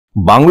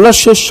বাংলার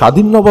শেষ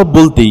স্বাধীন নবাব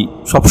বলতেই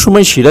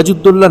সবসময়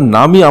সিরাজউদ্দৌলার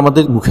নামই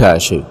আমাদের মুখে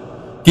আসে,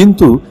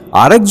 কিন্তু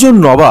আরেকজন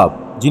নবাব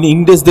যিনি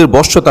ইংরেজদের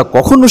বশ্যতা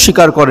কখনো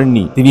স্বীকার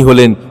করেননি তিনি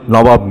হলেন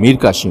নবাব মীর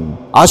কাসিম।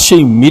 আজ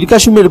সেই মীর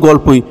কাসিমের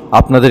গল্পই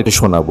আপনাদেরকে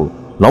শোনাবো।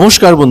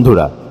 নমস্কার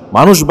বন্ধুরা,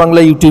 মানুষ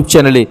বাংলা ইউটিউব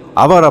চ্যানেলে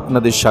আবার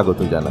আপনাদের স্বাগত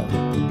জানাই।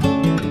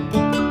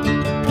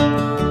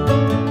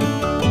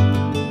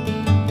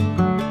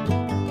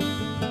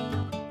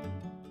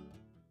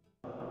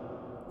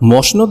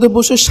 মসনদে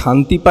বসে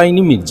শান্তি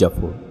পায়নি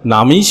মির্জাফর,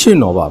 নামেই সে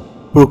নবাব,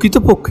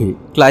 প্রকৃতপক্ষে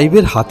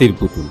ক্লাইভের হাতের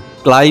পুতুল।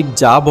 ক্লাইভ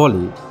যা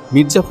বলে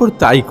মির্জাফর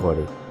তাই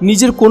করে,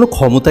 নিজের কোনো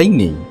ক্ষমতাই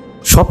নেই,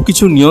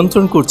 সবকিছু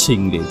নিয়ন্ত্রণ করছে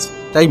ইংরেজ।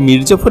 তাই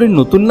মির্জাফরের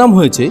নতুন নাম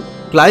হয়েছে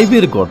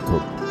ক্লাইভের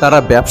গর্দভ। তারা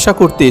ব্যবসা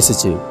করতে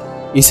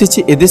এসেছে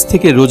এদেশ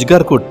থেকে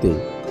রোজগার করতে।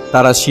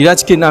 তারা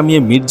সিরাজকে নামিয়ে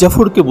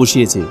মির্জাফরকে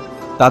বসিয়েছে,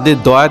 তাদের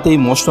দয়াতেই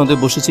মসনদে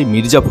বসেছে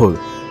মির্জাফর।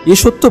 এ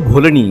সত্য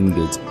ভোলেনি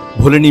ইংরেজ,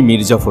 ভোলেনি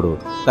মির্জাফরও,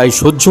 তাই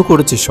সহ্য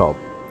করেছে সব।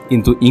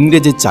 কিন্তু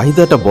ইংরেজের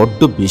চাহিদাটা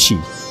বড্ড বেশি,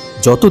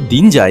 যত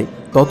দিন যায়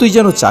ততই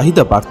যেন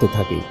চাহিদা বাড়তে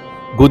থাকে।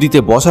 গদিতে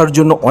বসার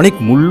জন্য অনেক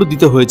মূল্য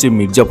দিতে হয়েছে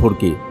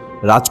মির্জাফরকে।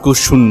 রাজকোষ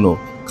শূন্য,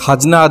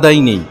 খাজনা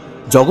আদায় নেই,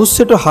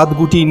 জগৎসেটও হাত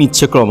গুটিয়ে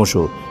নিচ্ছে ক্রমশ।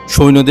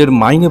 সৈন্যদের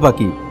মাইনে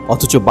বাকি,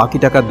 অথচ বাকি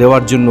টাকা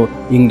দেওয়ার জন্য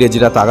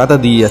ইংরেজরা তাগাদা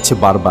দিয়ে যাচ্ছে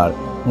বারবার।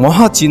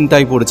 মহা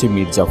চিন্তায় পড়েছে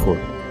মির্জাফর।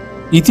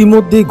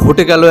 ইতিমধ্যেই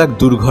ঘটে গেল এক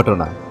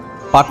দুর্ঘটনা।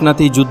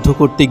 পাটনাতেই যুদ্ধ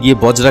করতে গিয়ে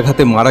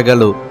বজ্রাঘাতে মারা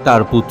গেল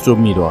তার পুত্র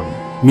মিরন।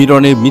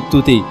 মিরনের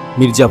মৃত্যুতেই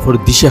মির্জাফর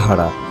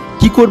দিশেহারা,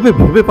 কি করবে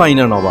ভেবে পায়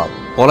না নবাব।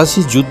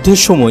 পলাশির যুদ্ধের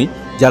সময়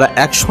যারা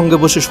একসঙ্গে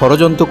বসে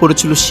ষড়যন্ত্র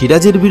করেছিল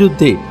সিরাজের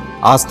বিরুদ্ধে,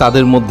 আজ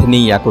তাদের মধ্যে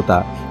নেই একতা।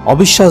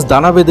 অবিশ্বাস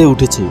দানা বেঁধে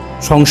উঠেছে,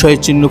 সংশয়ের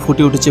চিহ্ন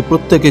ফুটে উঠেছে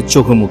প্রত্যেকের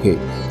চোখে মুখে।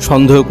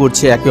 সন্দেহ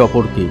করছে একে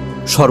অপরকে,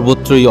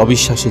 সর্বত্রই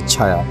অবিশ্বাসের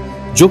ছায়া।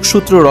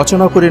 যোগসূত্র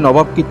রচনা করে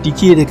নবাবকে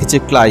টিকিয়ে রেখেছে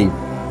ক্লাইভ,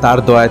 তার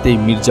দয়াতেই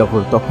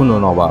মির্জাফর তখনও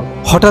নবাব।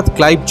 হঠাৎ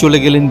ক্লাইভ চলে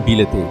গেলেন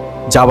বিলেতে।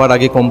 যাবার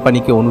আগে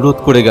কোম্পানিকে অনুরোধ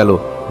করে গেল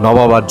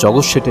নবাব আর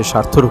জগৎ শেঠের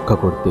স্বার্থ রক্ষা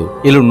করতে।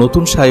 এলো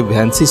নতুন সাহেব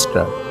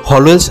ভ্যানসিস্টার,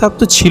 হলওয়েল সাহেব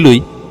তো ছিলই,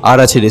 আর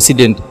আছে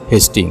রেসিডেন্ট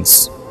হেস্টিংস।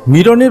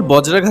 মিরনের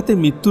বজ্রাঘাতে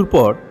মৃত্যুর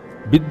পর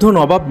বৃদ্ধ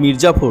নবাব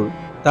মির্জাফর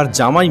তার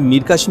জামাই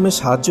মীর কাসিমের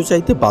সাহায্য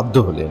চাইতে বাধ্য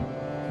হলেন।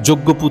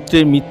 যোগ্য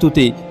পুত্রের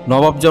মৃত্যুতে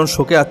নবাব যেমন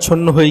শোকে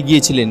আচ্ছন্ন হয়ে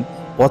গিয়েছিলেন,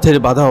 পথের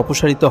বাধা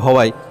অপসারিত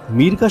হওয়ায়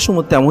মীর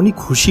কাসিমও তেমনই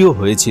খুশিও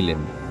হয়েছিলেন।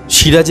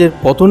 সিরাজের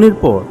পতনের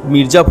পর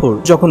মির্জাফর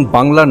যখন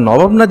বাংলার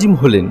নবাব নাজিম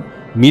হলেন,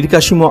 মীর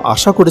কাসিমও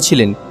আশা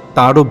করেছিলেন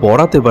তাঁরও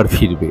বরাত এবার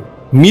ফিরবে।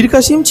 মীর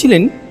কাসিম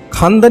ছিলেন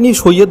খানদানি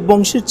সৈয়দ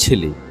বংশের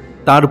ছেলে।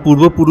 তার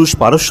পূর্বপুরুষ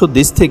পারস্য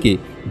দেশ থেকে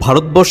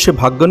ভারতবর্ষে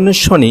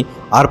ভাগ্যান্বেষণে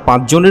আর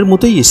 5 জনের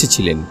মতোই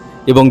এসেছিলেন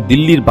এবং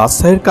দিল্লির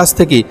বাদশাহের কাছ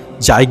থেকে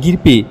জায়গির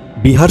পেয়ে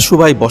বিহার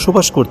সুবায়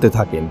বসবাস করতে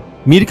থাকেন।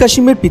 মীর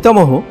কাসিমের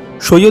পিতামহ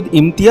সৈয়দ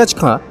ইমতিয়াজ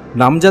খাঁ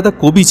নামজাদা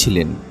কবি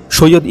ছিলেন।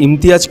 সৈয়দ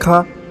ইমতিয়াজ খাঁ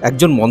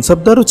একজন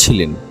মনসাবদারও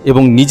ছিলেন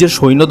এবং নিজের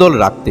সৈন্যদল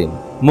রাখতেন।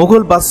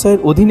 মোগল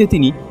বাদশাহের অধীনে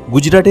তিনি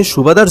গুজরাটের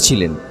সুবাদার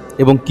ছিলেন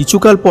এবং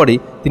কিছুকাল পরে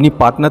তিনি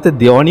পাটনাতে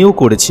দেওয়ানিও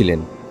করেছিলেন।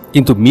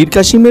 কিন্তু মীর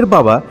কাসিমের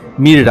বাবা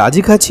মীর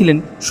রাজি খাঁ ছিলেন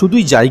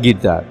শুধুই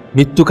জায়গিরদার।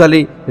 মৃত্যুকালে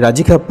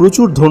রাজি খাঁ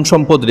প্রচুর ধন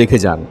সম্পদ রেখে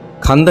যান।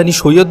 খানদানি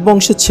সৈয়দ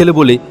বংশের ছেলে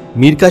বলে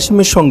মীর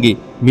কাসিমের সঙ্গে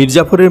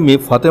মির্জাফরের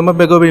মেয়ে ফাতেমা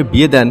বেগমের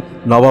বিয়ে দেন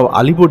নবাব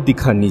আলীবর্দী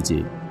খান নিজে।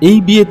 এই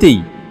বিয়েতেই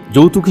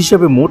যৌতুক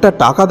হিসেবে মোটা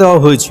টাকা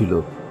দেওয়া হয়েছিল।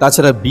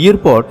 তাছাড়া বিয়ের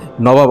পর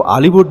নবাব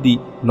আলীবর্দী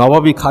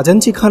নবাবী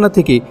খাজাঞ্চিখানা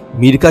থেকে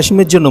মীর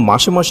কাসিমের জন্য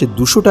মাসে মাসে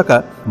 200 টাকা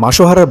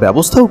মাসোহারার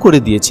ব্যবস্থাও করে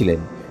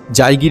দিয়েছিলেন।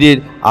 জায়গিরের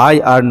আয়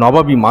আর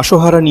নবাবী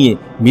মাসোহারা নিয়ে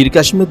মীর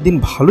কাসিমের দিন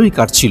ভালোই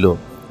কাটছিল।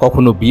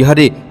 কখনো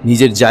বিহারে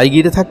নিজের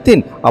জায়গিরে থাকতেন,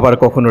 আবার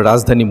কখনো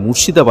রাজধানী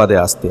মুর্শিদাবাদে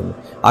আসতেন।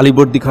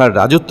 আলীবর্দী খাঁর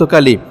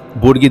রাজত্বকালে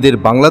বর্গীদের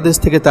বাংলাদেশ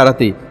থেকে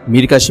তাড়াতে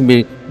মীর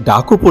কাসিমের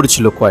ডাকও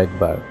পড়েছিল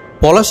কয়েকবার।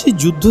 পলাশির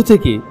যুদ্ধ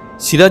থেকে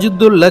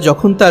সিরাজউদ্দৌলা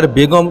যখন তার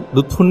বেগম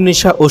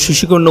লুৎফুন্নেসা ও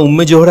শিশুকন্যা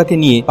উম্মে জোহরাকে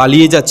নিয়ে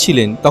পালিয়ে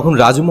যাচ্ছিলেন, তখন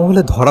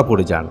রাজমহলে ধরা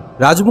পড়ে যান।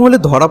 রাজমহলে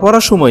ধরা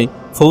পড়ার সময়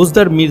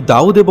ফৌজদার মীর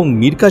দাউদ এবং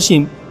মীর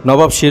কাসিম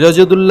নবাব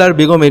সিরাজউদ্দৌলার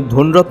বেগমের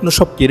ধনরত্ন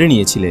সব কেড়ে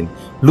নিয়েছিলেন।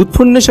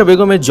 লুৎফুন্নেসা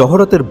বেগমের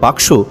জহরতের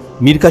বাক্স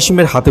মীর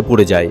কাসিমের হাতে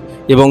পড়ে যায়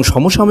এবং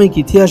সমসাময়িক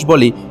ইতিহাস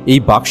বলে এই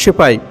বাক্সে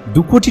প্রায়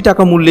 2 কোটি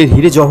টাকা মূল্যের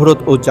হিরে জহরত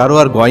ও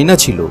জারোয়ার গয়না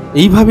ছিল।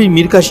 এইভাবেই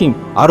মীর কাসিম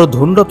আরও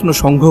ধনরত্ন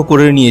সংগ্রহ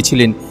করে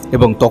নিয়েছিলেন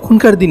এবং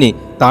তখনকার দিনে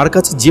তার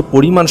কাছে যে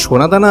পরিমাণ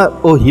সোনাদানা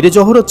ও হিরে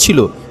জহরত ছিল,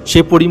 সে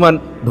পরিমাণ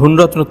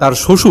ধনরত্ন তার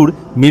শ্বশুর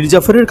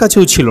মির্জাফরের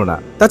কাছেও ছিল না।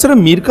 তাছাড়া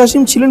মীর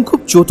কাসিম ছিলেন খুব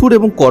চতুর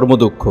এবং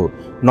কর্মদক্ষ।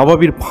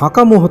 নবাবীর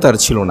ফাঁকা মোহ তার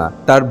ছিল না।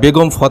 তার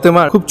বেগম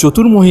ফতেমা খুব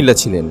চতুর মহিলা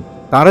ছিলেন।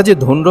 তারা যে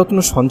ধনরত্ন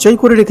সঞ্চয়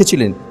করে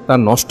রেখেছিলেন তা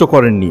নষ্ট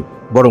করেননি,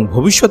 বরং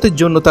ভবিষ্যতের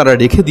জন্য তারা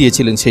রেখে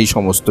দিয়েছিলেন সেই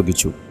সমস্ত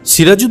কিছু।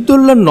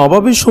 সিরাজউদ্দৌলার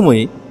নবাবের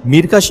সময়ে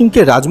মীর কাসিমকে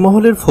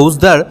রাজমহলের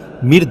ফৌজদার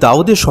মীর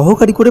দাউদের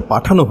সহকারী করে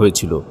পাঠানো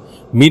হয়েছিল।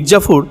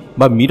 মির্জাফর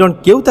বা মিরন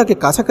কেউ তাকে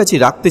কাছাকাছি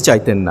রাখতে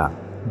চাইতেন না।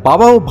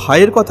 বাবা ও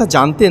ভাইয়ের কথা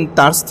জানতেন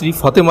তার স্ত্রী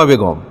ফতেমা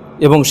বেগম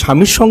এবং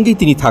স্বামীর সঙ্গেই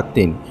তিনি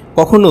থাকতেন।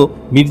 কখনো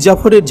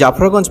মির্জাফরের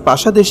জাফরাগঞ্জ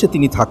প্রাসাদে এসে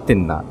তিনি থাকতেন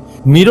না।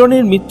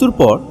 মিরনের মৃত্যুর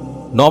পর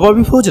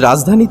নবাবী ফৌজ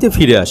রাজধানীতে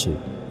ফিরে আসে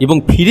এবং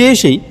ফিরে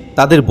এসেই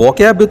তাদের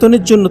বকেয়া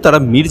বেতনের জন্য তারা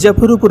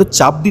মির্জাফরের উপরে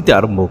চাপ দিতে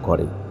আরম্ভ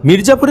করে।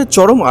 মির্জাফরের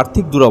চরম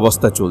আর্থিক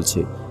দুরবস্থা চলছে।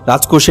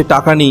 রাজকোষে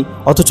টাকা নেই,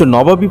 অথচ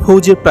নবাবী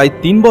ফৌজের প্রায়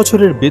 3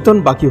 বছরের বেতন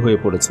বাকি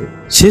হয়ে পড়েছে।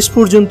 শেষ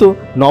পর্যন্ত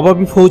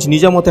নবাবী ফৌজ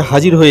নিজামতে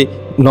হাজির হয়ে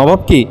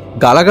নবাবকে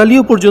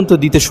গালাগালিও পর্যন্ত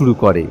দিতে শুরু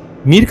করে।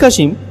 মীর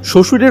কাসিম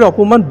শ্বশুরের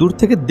অপমান দূর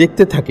থেকে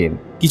দেখতে থাকেন।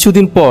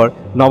 কিছুদিন পর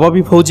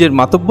নবাবী ফৌজের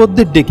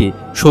মাতব্বরদের ডেকে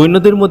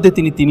সৈন্যদের মধ্যে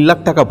তিনি 3 লাখ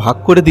টাকা ভাগ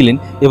করে দিলেন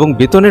এবং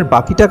বেতনের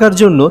বাকি টাকার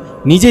জন্য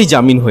নিজেই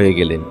জামিন হয়ে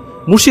গেলেন।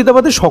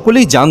 মুর্শিদাবাদের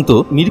সকলেই জানত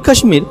মীর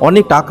কাসিমের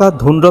অনেক টাকা,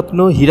 ধনরত্ন,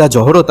 হীরা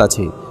জহরত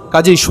আছে,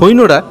 কাজেই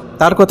সৈন্যরা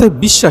তার কথায়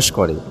বিশ্বাস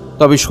করে।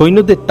 তবে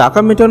সৈন্যদের টাকা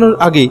মেটানোর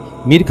আগে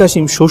মীর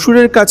কাসিম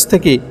শ্বশুরের কাছ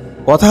থেকে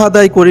কথা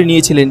আদায় করে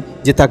নিয়েছিলেন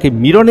যে তাকে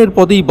মিরনের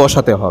পদেই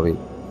বসাতে হবে,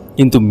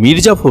 কিন্তু মীর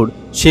জাফর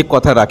সে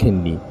কথা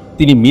রাখেননি।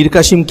 তিনি মীর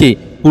কাসিমকে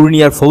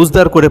পূর্ণিয়ার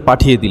ফৌজদার করে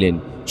পাঠিয়ে দিলেন।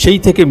 সেই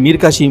থেকে মীর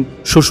কাসিম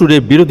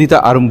শ্বশুরের বিরোধিতা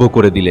আরম্ভ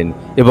করে দিলেন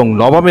এবং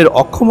নবাবের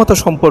অক্ষমতা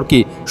সম্পর্কে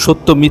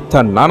সত্য মিথ্যা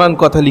নানান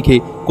কথা লিখে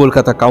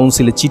কলকাতা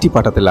কাউন্সিলে চিঠি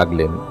পাঠাতে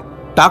লাগলেন।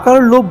 টাকার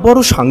লোভ বড়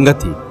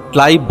সাংঘাতিক।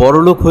 ক্লাইভ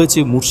বড়লোক হয়েছে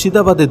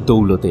মুর্শিদাবাদের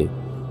দৌলতে।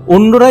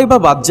 অন্যরাই বা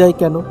বাদ যায়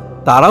কেন?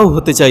 তারাও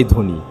হতে চায়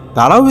ধনী,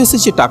 তারাও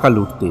এসেছে টাকা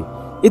লুটতে।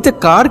 এতে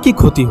কার কি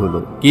ক্ষতি হলো,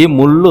 কে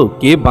মরল,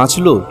 কে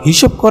বাঁচল,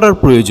 হিসেব করার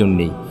প্রয়োজন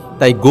নেই।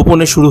 তাই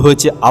গোপনে শুরু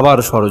হয়েছে আবার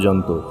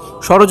ষড়যন্ত্র।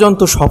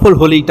 ষড়যন্ত্র সফল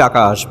হলেই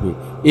টাকা আসবে,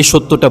 এ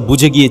সত্যটা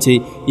বুঝে গিয়েছে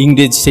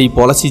ইংরেজ সেই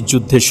পলাশির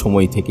যুদ্ধের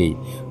সময় থেকেই।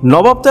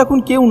 নবাব তো এখন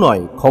কেউ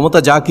নয়, ক্ষমতা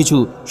যা কিছু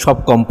সব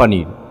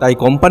কোম্পানির। তাই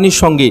কোম্পানির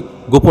সঙ্গে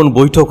গোপন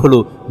বৈঠক হলো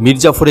মীর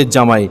জাফরের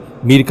জামাই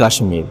মীর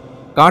কাসিমের।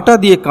 কাঁটা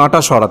দিয়ে কাঁটা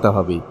সরাতে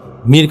হবে।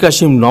 মীর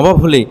কাসিম নবাব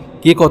হলে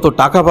কে কত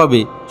টাকা পাবে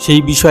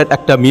সেই বিষয়ের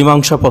একটা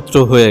মীমাংসাপত্র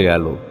হয়ে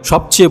গেল।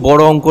 সবচেয়ে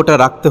বড় অঙ্কটা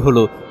রাখতে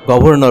হলো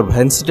গভর্নর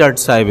ভ্যানসিটার্ড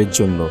সাহেবের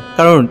জন্য,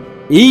 কারণ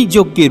এই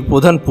যজ্ঞের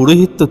প্রধান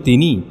পুরোহিত তো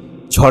তিনি।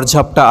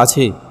 ঝড়ঝাপটা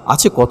আছে,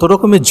 আছে কত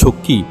রকমের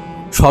ঝক্কি,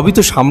 সবই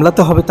তো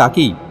সামলাতে হবে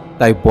তাকেই।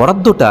 তাই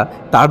বরাদ্দটা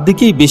তার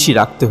দিকেই বেশি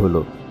রাখতে হলো।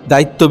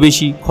 দায়িত্ব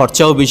বেশি,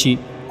 খরচাও বেশি।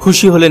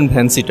 খুশি হলেন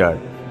ভ্যানসিটার্ড,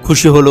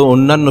 খুশি হলো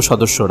অন্যান্য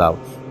সদস্যরাও।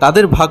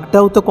 তাদের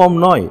ভাগটাও তো কম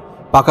নয়।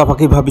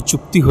 পাকাপাকিভাবে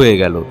চুক্তি হয়ে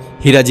গেল।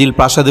 হিরাজিল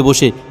প্রাসাদে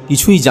বসে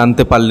কিছুই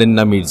জানতে পারলেন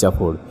না মীর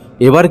জাফর।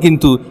 এবার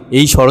কিন্তু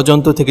এই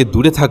ষড়যন্ত্র থেকে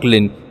দূরে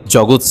থাকলেন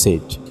জগৎ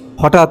শেঠ।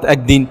 হঠাৎ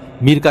একদিন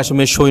মীর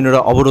কাসিমের সৈন্যরা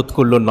অবরোধ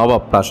করল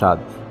নবাব প্রাসাদ।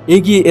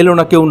 এগিয়ে এলো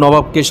না কেউ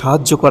নবাবকে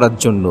সাহায্য করার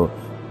জন্য।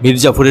 মীর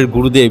জাফরের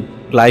গুরুদেব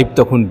ক্লাইভ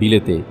তখন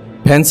বিলেতে।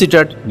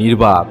 ভ্যানসিটার্ড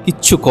নির্বাক,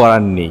 কিচ্ছু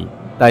করার নেই।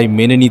 তাই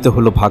মেনে নিতে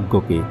হলো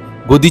ভাগ্যকে।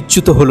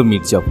 গদিচ্যুত হলো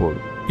মীর জাফর।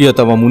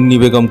 প্রিয়তমা মুন্নি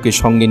বেগমকে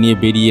সঙ্গে নিয়ে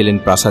বেরিয়ে এলেন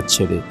প্রাসাদ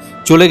ছেড়ে,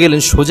 চলে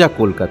গেলেন সোজা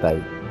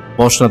কলকাতায়।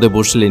 মসনদে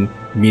বসলেন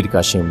মীর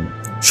কাসিম।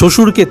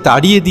 শ্বশুরকে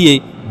তাড়িয়ে দিয়ে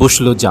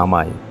বসল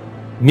জামাই।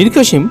 মীর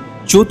কাসিম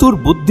চতুর,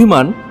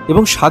 বুদ্ধিমান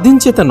এবং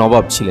স্বাধীনচেতা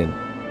নবাব ছিলেন।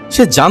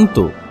 সে জানত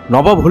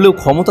নবাব হলেও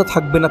ক্ষমতা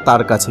থাকবে না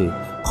তার কাছে,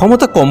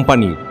 ক্ষমতা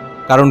কোম্পানির।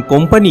 কারণ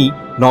কোম্পানি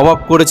নবাব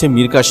করেছে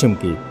মীর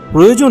কাসিমকে,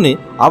 প্রয়োজনে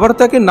আবার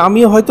তাকে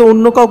নামিয়ে হয়তো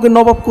অন্য কাউকে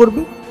নবাব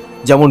করবে।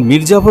 যেমন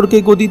মীর জাফরকে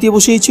গদিতে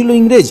বসিয়েছিল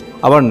ইংরেজ,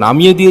 আবার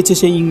নামিয়ে দিয়েছে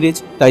সেই ইংরেজ।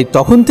 তাই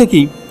তখন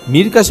থেকেই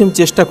মীর কাসিম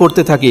চেষ্টা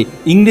করতে থাকে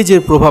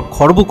ইংরেজের প্রভাব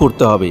খর্ব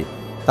করতে হবে,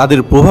 তাদের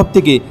প্রভাব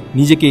থেকে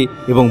নিজেকে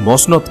এবং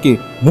মসনদকে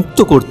মুক্ত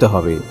করতে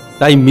হবে।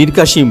 তাই মীর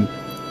কাসিম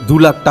 2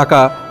 লাখ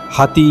টাকা,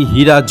 হাতি,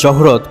 হীরা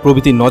জহরত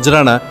প্রভৃতি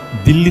নজরানা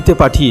দিল্লিতে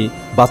পাঠিয়ে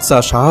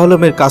বাদশাহ শাহ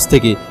আলমের কাছ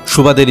থেকে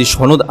সুবাদেরই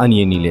সনদ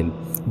আনিয়ে নিলেন।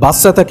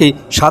 বাদশাহ তাকে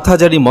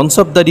 7,000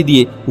 মনসবদারি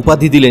দিয়ে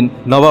উপাধি দিলেন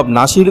নবাব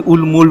নাসির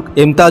উল মুল্ক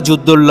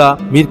এমতাজউদ্দৌলা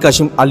মীর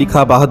কাসিম আলী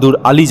খাঁ বাহাদুর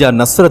আলিজা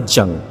নসরত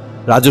জং।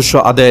 রাজস্ব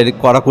আদায়ের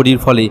কড়াকড়ির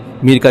ফলে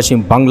মীর কাসিম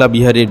বাংলা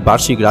বিহারের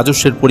বার্ষিক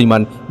রাজস্বের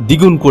পরিমাণ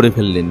দ্বিগুণ করে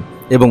ফেললেন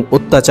এবং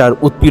অত্যাচার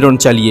উৎপীড়ন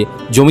চালিয়ে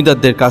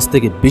জমিদারদের কাছ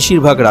থেকে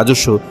বেশিরভাগ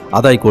রাজস্ব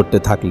আদায় করতে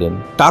থাকলেন।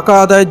 টাকা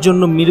আদায়ের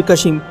জন্য মীর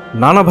কাসিম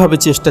নানাভাবে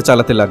চেষ্টা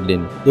চালাতে লাগলেন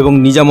এবং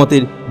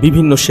নিজামতের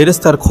বিভিন্ন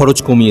সেরেস্তার খরচ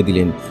কমিয়ে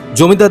দিলেন।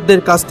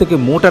 জমিদারদের কাছ থেকে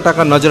মোটা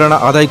টাকা নজরানা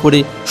আদায় করে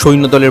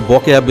সৈন্যদলের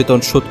বকেয়া বেতন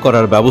শোধ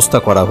করার ব্যবস্থা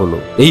করা হলো।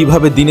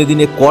 এইভাবে দিনে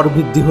দিনে কর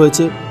বৃদ্ধি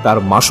হয়েছে, তার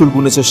মাসুল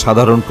গুনেছে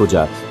সাধারণ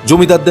প্রজা।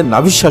 জমিদারদের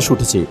নাভিশ্বাস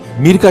উঠেছে।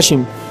 মীর কাসিম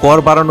কর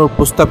বাড়ানোর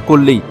প্রস্তাব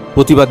করলেই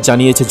প্রতিবাদ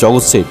জানিয়েছে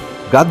জগৎ শেঠ।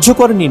 গ্রাহ্য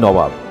করেনি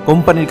নবাব।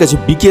 কোম্পানির কাছে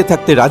বিকিয়ে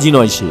থাকতে রাজি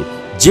নয় সে।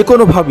 যে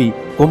কোনোভাবেই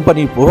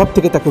কোম্পানির প্রভাব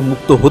থেকে তাকে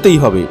মুক্ত হতেই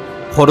হবে।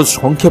 খরচ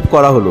সংক্ষেপ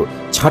করা হলো,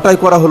 ছাঁটাই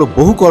করা হলো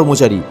বহু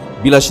কর্মচারী,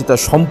 বিলাসিতা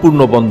সম্পূর্ণ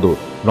বন্ধ।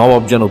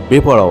 নবাব যেন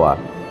বেপরোয়া।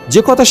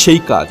 যে কথা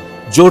সেই কাজ।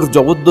 জোর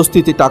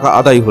জবরদস্তিতে টাকা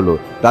আদায় হলো,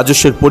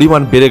 রাজস্বের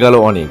পরিমাণ বেড়ে গেল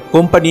অনেক।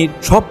 কোম্পানির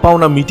সব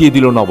পাওনা মিটিয়ে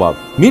দিল নবাব।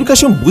 মীর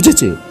কাসিম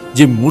বুঝেছে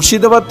যে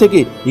মুর্শিদাবাদ থেকে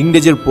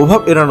ইংরেজের প্রভাব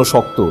এড়ানো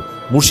শক্ত।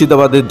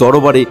 মুর্শিদাবাদের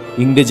দরবারে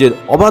ইংরেজের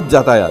অবাধ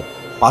যাতায়াত,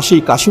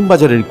 পাশেই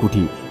কাশিমবাজারের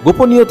কুঠি,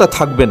 গোপনীয়তা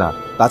থাকবে না।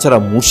 তাছাড়া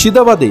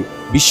মুর্শিদাবাদে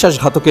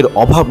বিশ্বাসঘাতকের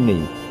অভাব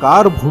নেই।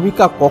 কার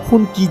ভূমিকা কখন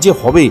কি যে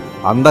হবে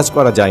আন্দাজ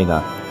করা যায় না।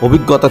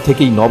 অভিজ্ঞতা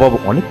থেকেই নবাব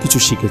অনেক কিছু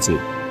শিখেছে।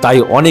 তাই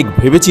অনেক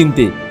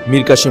ভেবেচিন্তে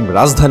মীর কাসিম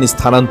রাজধানী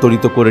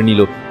স্থানান্তরিত করে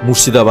নিল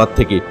মুর্শিদাবাদ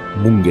থেকে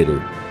মুঙ্গেরে।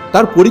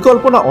 তার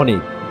পরিকল্পনা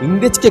অনেক।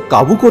 ইংরেজকে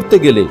কাবু করতে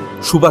গেলে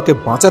সুবাকে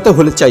বাঁচাতে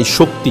হলে চাই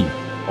শক্তি,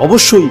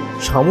 অবশ্যই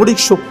সামরিক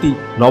শক্তি।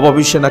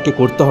 নবাবী সেনাকে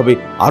করতে হবে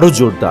আরও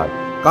জোরদার।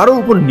 কারো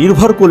উপর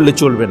নির্ভর করলে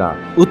চলবে না।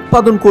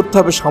 উৎপাদন করতে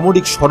হবে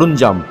সামরিক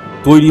সরঞ্জাম,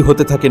 তৈরি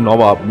হতে থাকে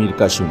নবাব মীর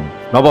কাসিম।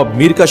 নবাব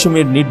মীর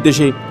কাসিমের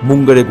নির্দেশে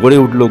মুঙ্গেরে গড়ে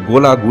উঠল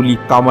গোলা, গুলি,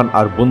 কামান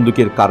আর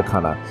বন্দুকের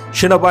কারখানা।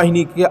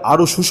 সেনাবাহিনীকে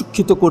আরও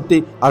সুশিক্ষিত করতে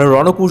আর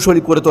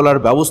রণকৌশলী করে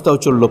তোলার ব্যবস্থাও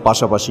চলল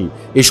পাশাপাশি।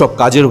 এসব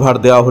কাজের ভার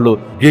দেওয়া হলো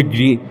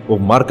গ্রেগরি ও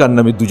মার্কান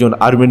নামে দুজন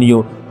আর্মেনীয়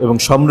এবং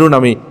সম্র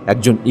নামে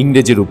একজন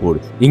ইংরেজের উপর।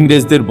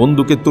 ইংরেজদের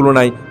বন্দুকের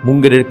তুলনায়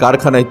মুঙ্গেরের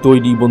কারখানায়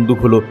তৈরি বন্দুক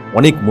হলো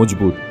অনেক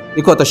মজবুত,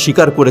 একথা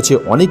স্বীকার করেছে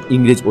অনেক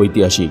ইংরেজ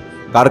ঐতিহাসিক।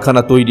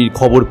 কারখানা তৈরির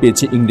খবর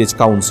পেয়েছে ইংরেজ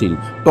কাউন্সিল,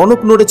 টনক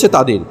নড়েছে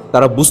তাদের।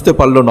 তারা বুঝতে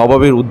পারল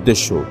নবাবের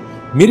উদ্দেশ্য।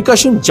 মীর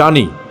কাসিম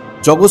জানে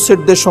জগৎ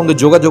শেঠদের সঙ্গে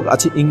যোগাযোগ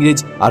আছে ইংরেজ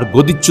আর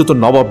গদিচ্যুত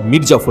নবাব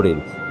মীর জাফরের।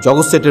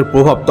 জগৎ শেঠের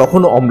প্রভাব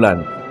তখনও অম্লান,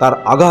 তার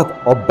আঘাত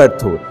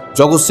অব্যর্থ।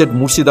 জগৎ শেঠ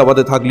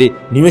মুর্শিদাবাদে থাকলে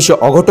নিমেষে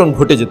অঘটন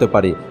ঘটে যেতে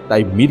পারে।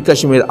 তাই মীর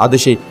কাসিমের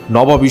আদেশে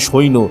নবাবী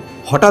সৈন্য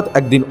হঠাৎ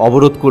একদিন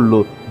অবরোধ করল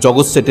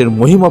জগৎ শেঠের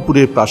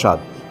মহিমাপুরের প্রাসাদ।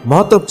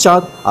 মাহতাব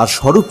চাঁদ আর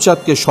স্বরূপ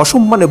চাঁদকে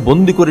সসম্মানে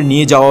বন্দি করে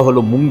নিয়ে যাওয়া হলো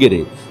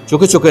মুঙ্গেরে।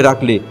 চোখে চোখে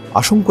রাখলে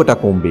আশঙ্কাটা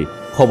কমবে।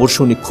 খবর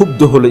শুনে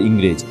ক্ষুব্ধ হলো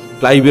ইংরেজ।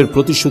 ক্লাইভের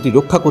প্রতিশ্রুতি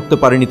রক্ষা করতে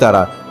পারেনি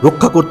তারা,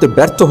 রক্ষা করতে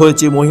ব্যর্থ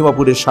হয়েছে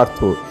মহিমাপুরের স্বার্থ।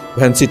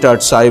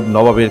 ভ্যান্সিটার্ড সাহেব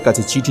নবাবের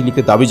কাছে চিঠি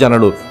লিখে দাবি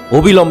জানালো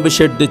অবিলম্বে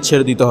শেঠদের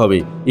ছেড়ে দিতে হবে।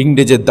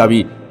 ইংরেজের দাবি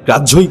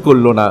গ্রাহ্যই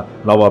করল না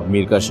নবাব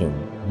মীর কাসিম।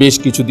 বেশ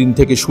কিছুদিন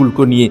থেকে শুল্ক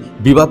নিয়ে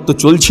বিবাদ তো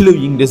চলছিল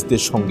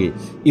ইংরেজদের সঙ্গে।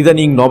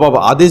 ইদানিং নবাব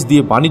আদেশ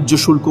দিয়ে বাণিজ্য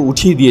শুল্ক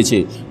উঠিয়ে দিয়েছে।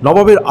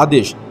 নবাবের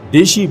আদেশ,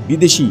 দেশি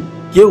বিদেশি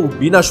কেউ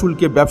বিনা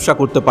শুল্কে ব্যবসা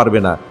করতে পারবে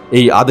না।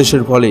 এই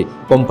আদেশের ফলে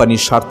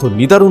কোম্পানির স্বার্থ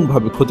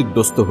নিদারুণভাবে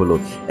ক্ষতিগ্রস্ত হলো।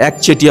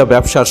 একচেটিয়া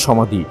ব্যবসার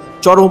সমাধি।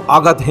 চরম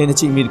আঘাত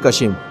হেনেছে মীর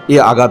কাসিম। এ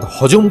আঘাত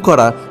হজম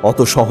করা অত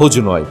সহজ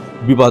নয়।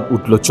 বিবাদ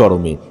উঠল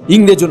চরমে।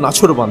 ইংরেজ ও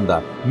নাছোড়বান্দা।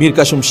 মীর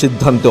কাসিম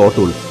সিদ্ধান্তে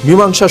অটল।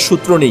 মীমাংসার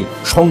সূত্র নেই,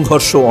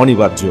 সংঘর্ষ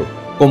অনিবার্য।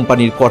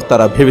 কোম্পানির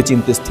কর্তারা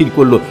ভেবেচিন্তে স্থির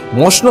করল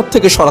মসনদ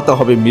থেকে সরাতে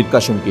হবে মীর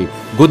কাসিমকে,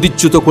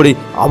 গদিচ্যুত করে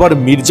আবার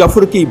মীর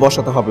জাফরকেই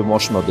বসাতে হবে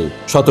মসনদে।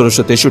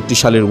 1763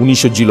 সালের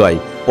 19 জুলাই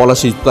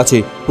পলাশীর কাছে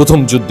প্রথম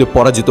যুদ্ধে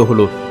পরাজিত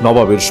হলো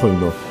নবাবের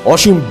সৈন্য।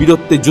 অসীম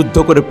বীরত্বে যুদ্ধ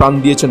করে প্রাণ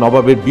দিয়েছে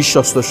নবাবের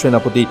বিশ্বস্ত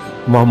সেনাপতি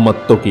মোহাম্মদ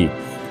তকি।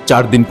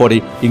 4 দিন পরে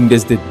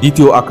ইংরেজদের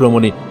দ্বিতীয়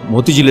আক্রমণে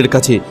মতিঝিলের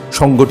কাছে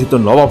সংগঠিত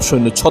নবাব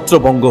সৈন্য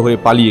ছত্রভঙ্গ হয়ে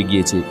পালিয়ে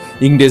গিয়েছে।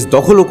 ইংরেজ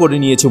দখলও করে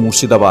নিয়েছে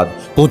মুর্শিদাবাদ।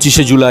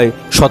 25 জুলাই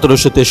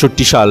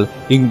 1763 সাল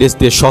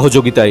ইংরেজদের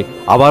সহযোগিতায়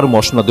আবার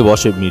মসনদে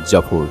বসে মীর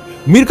জাফর।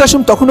 মীর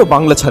কাসিম তখনও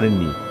বাংলা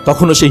ছাড়েননি,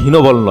 তখনও সে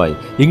হীনবল নয়।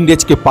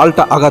 ইংরেজকে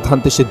পাল্টা আঘাত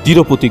হানতে সে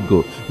দৃঢ় প্রতিজ্ঞ।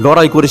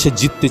 লড়াই করে সে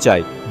জিততে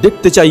চায়।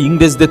 দেখতে চাই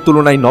ইংরেজদের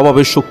তুলনায়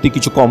নবাবের শক্তি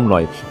কিছু কম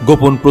নয়।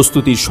 গোপন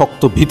প্রস্তুতির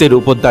শক্ত ভিতের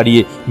উপর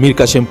দাঁড়িয়ে মীর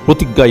কাসিম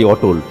প্রতিজ্ঞায়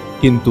অটল।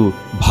 কিন্তু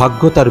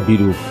ভাগ্য তার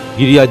বিরূপ।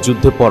 গিরিয়ার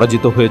যুদ্ধে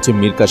পরাজিত হয়েছে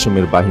মীর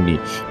কাসিমের বাহিনী।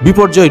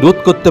 বিপর্যয় রোধ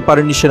করতে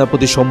পারেনি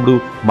সেনাপতি সম্রু,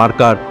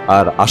 মার্কার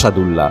আর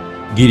আসাদুল্লাহ।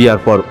 গিরিয়ার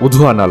পর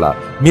উধুয়া নালা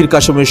মীর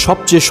কাসিমের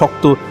সবচেয়ে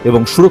শক্ত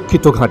এবং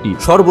সুরক্ষিত ঘাঁটি।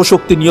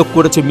 সর্বশক্তি নিয়োগ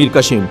করেছে মীর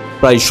কাসিম।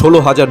 প্রায়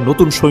 16,000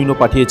 নতুন সৈন্য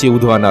পাঠিয়েছে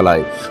উধুয়া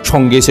নালায়।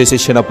 সঙ্গে এসেছে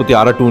সেনাপতি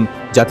আরাটুন,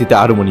 জাতিতে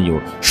আর্মেনীয়।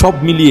 সব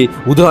মিলিয়ে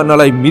উধুয়া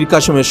নালায় মীর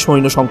কাসিমের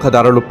সৈন্য সংখ্যা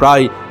দাঁড়ালো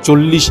প্রায়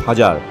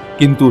 40,000।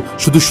 কিন্তু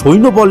শুধু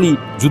সৈন্যবলই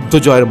যুদ্ধ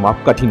জয়ের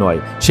মাপকাঠি নয়,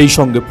 সেই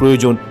সঙ্গে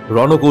প্রয়োজন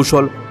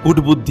রণকৌশল,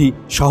 কূটবুদ্ধি,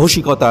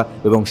 সাহসিকতা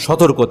এবং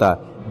সতর্কতা।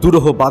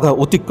 দুরূহ বাধা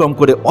অতিক্রম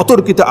করে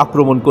অতর্কিত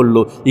আক্রমণ করল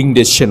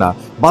ইংরেজ সেনা।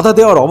 বাধা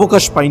দেওয়ার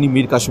অবকাশ পায়নি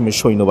মীর কাসিমের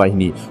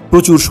সৈন্যবাহিনী।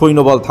 প্রচুর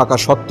সৈন্যবল থাকা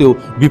সত্ত্বেও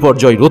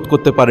বিপর্যয় রোধ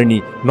করতে পারেনি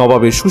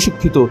নবাবের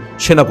সুশিক্ষিত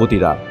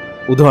সেনাপতিরা।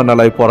 উধুয়া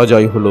নালায়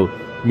পরাজয় হল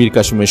মীর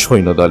কাসিমের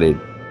সৈন্যদলের।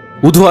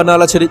 উধুয়া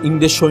নালা ছেড়ে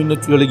ইংরেজ সৈন্য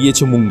চলে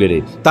গিয়েছে মুঙ্গেরে।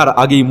 তার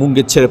আগেই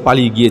মুঙ্গের ছেড়ে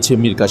পালিয়ে গিয়েছে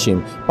মীর কাসিম।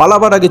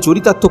 পালাবার আগে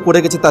চরিতার্থ করে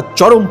গেছে তার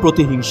চরম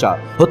প্রতিহিংসা।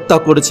 হত্যা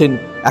করেছেন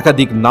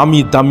একাধিক নামি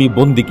দামি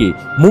বন্দীকে।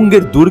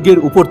 মুঙ্গের দুর্গের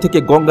উপর থেকে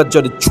গঙ্গার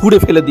জলে ছুঁড়ে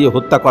ফেলে দিয়ে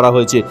হত্যা করা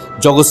হয়েছে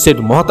জগৎ শেঠ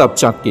মহতাব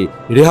চাঁদকে।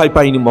 রেহাই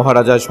পায়নি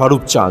মহারাজা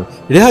স্বরূপ চাঁদ,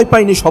 রেহাই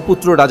পায়নি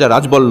সপুত্র রাজা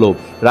রাজবল্লভ,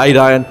 রায়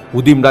রায়ন,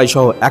 উদিম রায়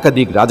সহ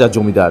একাধিক রাজা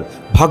জমিদার।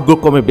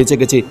 ভাগ্যক্রমে বেঁচে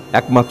গেছে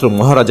একমাত্র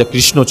মহারাজা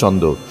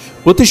কৃষ্ণচন্দ্র।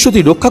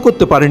 প্রতিশ্রুতি রক্ষা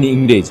করতে পারেনি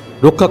ইংরেজ,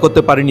 রক্ষা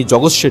করতে পারেনি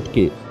জগৎ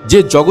শেঠকে। যে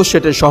জগৎ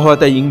শেঠের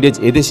সহায়তায় ইংরেজ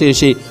এদেশে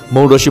এসে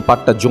মৌরসি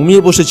পাট্টা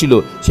জমিয়ে বসেছিল,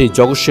 সেই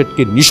জগৎ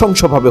শেঠকে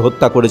নৃশংসভাবে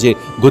হত্যা করেছে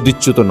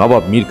গদিচ্যুত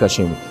নবাব মীর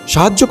কাসিম।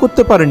 সাহায্য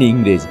করতে পারেনি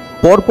ইংরেজ।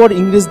 পরপর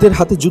ইংরেজদের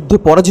হাতে যুদ্ধে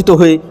পরাজিত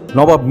হয়ে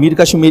নবাব মীর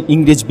কাসিমের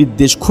ইংরেজ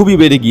বিদ্বেষ খুবই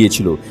বেড়ে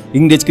গিয়েছিল।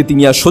 ইংরেজকে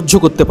তিনি আর সহ্য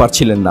করতে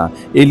পারছিলেন না।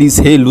 এলিস,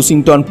 হে,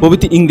 লুসিংটন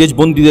প্রভৃতি ইংরেজ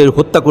বন্দীদের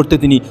হত্যা করতে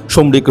তিনি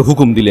সম্রাটকে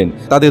হুকুম দিলেন।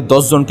 তাদের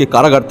 10 জনকে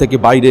কারাগার থেকে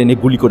বাইরে এনে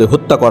গুলি করে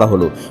হত্যা করা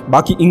হলো।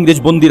 বাকি ইংরেজ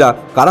বন্দীরা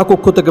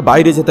কারাকক্ষ থেকে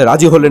বাইরে যেতে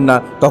রাজি হলেন না।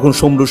 তখন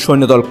সম্রাট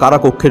সৈন্যদল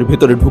কারাকক্ষের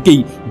ভেতরে ঢুকেই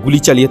গুলি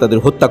চালিয়ে তাদের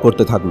হত্যা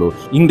করতে থাকলো।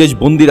 ইংরেজ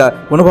বন্দীরা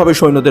কোনোভাবে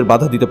সৈন্যদের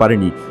বাধা দিতে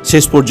পারেনি।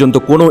 শেষ পর্যন্ত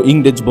কোনো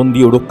ইংরেজ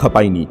বন্দীও রক্ষা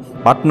পায়নি।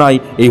 পাটনায়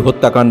এই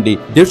হত্যাকাণ্ডে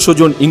 150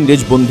 জন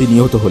ইংরেজ বন্দী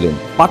নিহত হলেন।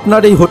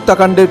 পাটনার এই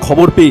হত্যাকাণ্ডের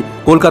খবর পেয়ে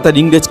কলকাতার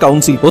ইংরেজ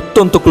কাউন্সিল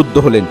অত্যন্ত ক্রুদ্ধ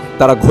হলেন।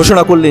 তারা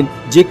ঘোষণা করলেন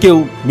যে কেউ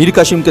মীর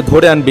কাসিমকে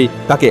ধরে আনবে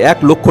তাকে 1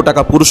 লক্ষ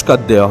টাকা পুরস্কার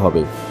দেওয়া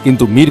হবে।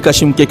 কিন্তু মীর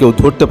কাসিমকে কেউ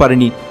ধরতে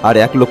পারেনি, আর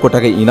 1 লক্ষ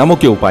টাকা ইনামও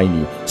কেউ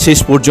পায়নি। শেষ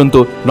পর্যন্ত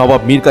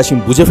নবাব মীর কাসিম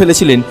বুঝে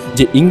ফেলেছিলেন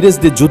যে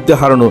ইংরেজদের যুদ্ধে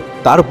হারানো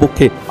তার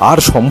পক্ষে আর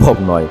সম্ভব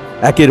নয়।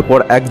 একের পর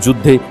এক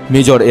যুদ্ধে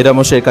মেজর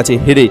এরামশের কাছে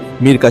হেরে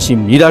মীর কাসিম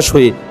নিরাশ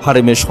হয়ে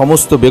হারেমের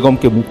সমস্ত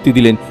বেগমকে মুক্তি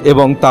দিলেন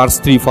এবং তার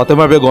স্ত্রী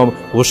ফতেমা বেগম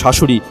ও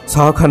শাশুড়ি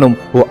শাহ খানম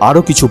ও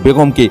আরও কিছু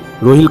বেগমকে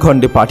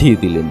রোহিলখণ্ডে পাঠিয়ে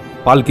দিলেন।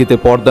 পালকিতে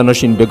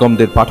পর্দানসীন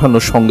বেগমদের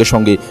পাঠানোর সঙ্গে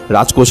সঙ্গে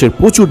রাজকোষের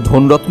প্রচুর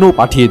ধনরত্নও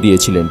পাঠিয়ে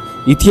দিয়েছিলেন।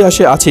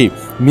 ইতিহাসে আছে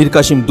মীর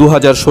কাসিম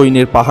 2000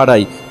 সৈন্যের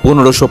পাহারায়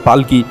 1500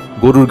 পালকি,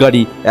 গরুর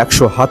গাড়ি,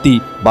 100 হাতি,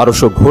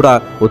 1200 ঘোড়া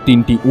ও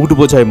 3টি উট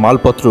বোঝাই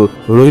মালপত্র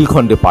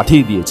রোহিলখণ্ডে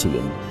পাঠিয়ে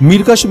দিয়েছিলেন।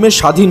 মীর কাসিমের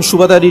স্বাধীন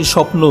সুবাদারির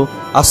স্বপ্ন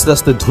আস্তে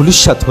আস্তে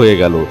ধূলিসাৎ হয়ে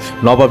গেল।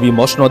 নবাবী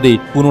মসনদে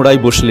পুনরায়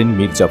বসলেন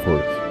মীর জাফর।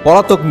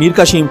 পলাতক মীর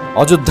কাসিম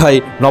অযোধ্যায়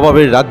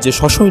নবাবের রাজ্যে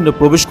সসৈন্য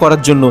প্রবেশ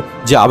করার জন্য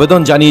যে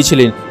আবেদন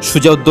জানিয়েছিলেন,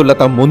 সুজাউদ্দৌলা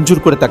তা মঞ্জুর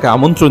করে তাকে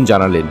আমন্ত্রণ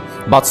জানালেন।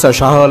 বাদশাহ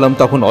শাহ আলম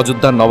তখন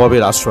অযোধ্যার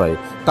নবাবের আশ্রয়ে।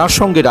 তার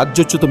সঙ্গে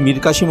রাজ্যচ্যুত মীর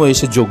কাসিমও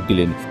এসে যোগ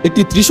দিলেন।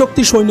 একটি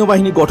ত্রিশক্তি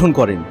সৈন্যবাহিনী গঠন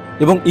করেন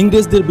এবং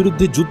ইংরেজদের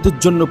বিরুদ্ধে যুদ্ধের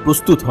জন্য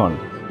প্রস্তুত হন।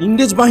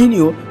 ইংরেজ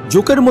বাহিনীও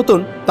জোকের মতন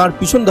তার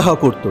পিছন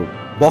ধাওয়া করত।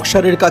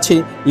 বক্সারের কাছে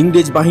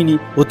ইংরেজ বাহিনী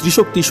ও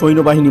ত্রিশক্তি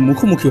সৈন্যবাহিনী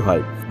মুখোমুখি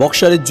হয়।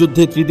 বক্সারের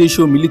যুদ্ধে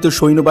ত্রিদেশীয় মিলিত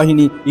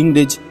সৈন্যবাহিনী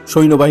ইংরেজ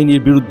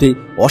সৈন্যবাহিনীর বিরুদ্ধে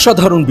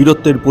অসাধারণ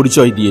বীরত্বের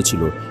পরিচয়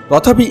দিয়েছিল।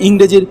 তথাপি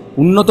ইংরেজের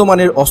উন্নত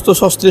মানের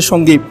অস্ত্রশস্ত্রের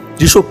সঙ্গে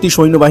ত্রিশক্তি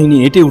সৈন্যবাহিনী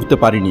এঁটে উঠতে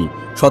পারেনি।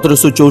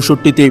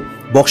 1764-তে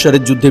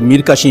বক্সারের যুদ্ধে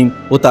মীর কাসিম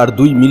ও তার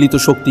 2 মিলিত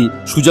শক্তি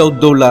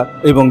সুজাউদ্দৌলা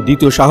এবং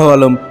দ্বিতীয় শাহ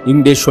আলম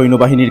ইংরেজ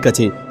সৈন্যবাহিনীর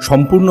কাছে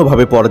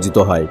সম্পূর্ণভাবে পরাজিত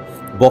হয়।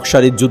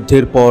 বক্সারের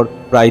যুদ্ধের পর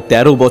প্রায়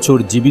 13 বছর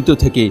জীবিত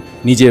থেকে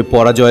নিজের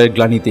পরাজয়ের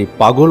গ্লানিতে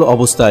পাগল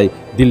অবস্থায়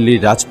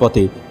দিল্লির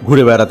রাজপথে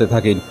ঘুরে বেড়াতে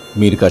থাকেন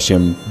মীর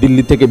কাসিম।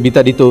 দিল্লি থেকে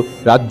বিতাড়িত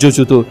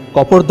রাজ্যচ্যুত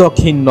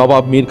কপরদক্ষহীন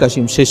নবাব মীর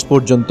কাসিম শেষ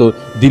পর্যন্ত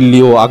দিল্লি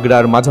ও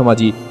আগ্রার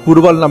মাঝামাঝি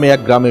পূর্বাল নামে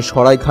এক গ্রামের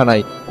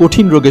সরাইখানায়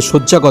কঠিন রোগে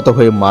শয্যাগত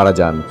হয়ে মারা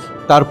যান।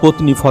 তার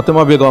পত্নী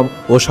ফতেমা বেগম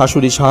ও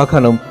শাশুড়ি শাহ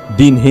খানম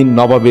দিনহীন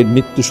নবাবের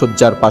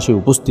মৃত্যুশয্যার পাশে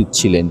উপস্থিত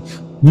ছিলেন।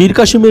 মীর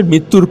কাসিমের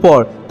মৃত্যুর পর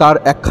তার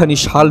একখানি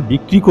শাল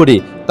বিক্রি করে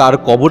তার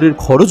কবরের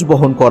খরচ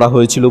বহন করা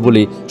হয়েছিল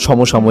বলে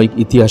সমসাময়িক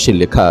ইতিহাসে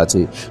লেখা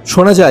আছে।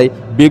 শোনা যায়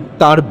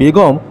তার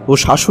বেগম ও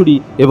শাশুড়ি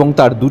এবং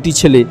তার 2টি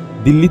ছেলে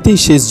দিল্লিতেই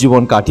শেষ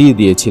জীবন কাটিয়ে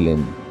দিয়েছিলেন।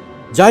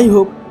 যাই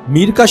হোক,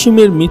 মীর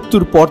কাসিমের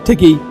মৃত্যুর পর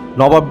থেকেই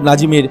নবাব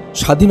নাজিমের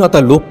স্বাধীনতা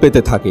লোপ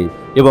পেতে থাকে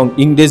এবং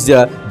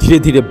ইংরেজরা ধীরে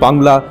ধীরে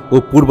বাংলা ও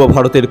পূর্ব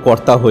ভারতের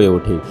কর্তা হয়ে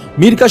ওঠে।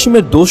 মীর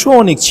কাসিমের দোষও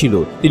অনেক ছিল।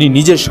 তিনি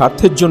নিজের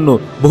স্বার্থের জন্য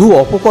বহু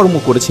অপকর্ম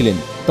করেছিলেন।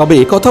 তবে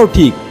একথাও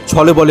ঠিক,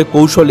 ছলে বলে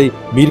কৌশলে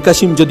মীর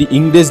কাসিম যদি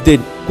ইংরেজদের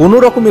কোনো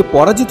রকমে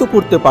পরাজিত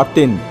করতে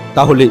পারতেন,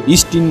 তাহলে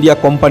ইস্ট ইন্ডিয়া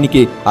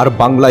কোম্পানিকে আর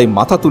বাংলায়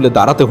মাথা তুলে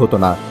দাঁড়াতে হতো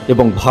না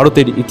এবং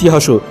ভারতের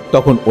ইতিহাসও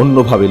তখন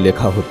অন্যভাবে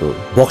লেখা হতো।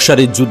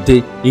 বক্সারের যুদ্ধে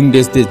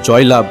ইংরেজদের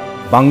জয়লাভ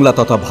বাংলা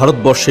তথা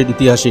ভারতবর্ষের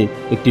ইতিহাসে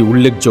একটি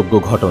উল্লেখযোগ্য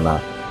ঘটনা।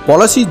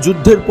 পলাশির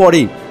যুদ্ধের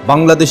পরে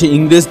বাংলাদেশে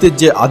ইংরেজদের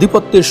যে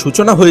আধিপত্যের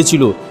সূচনা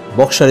হয়েছিল,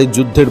 বক্সারের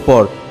যুদ্ধের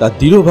পর তা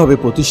দৃঢ়ভাবে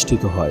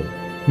প্রতিষ্ঠিত হয়।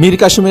 মীর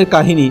কাসিমের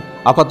কাহিনী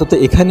আপাতত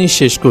এখানেই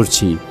শেষ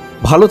করছি।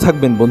 ভালো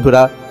থাকবেন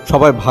বন্ধুরা,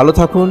 সবাই ভালো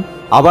থাকুন।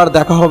 আবার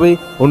দেখা হবে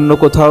অন্য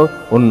কোথাও,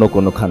 অন্য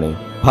কোনোখানে।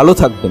 ভালো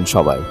থাকবেন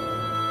সবাই।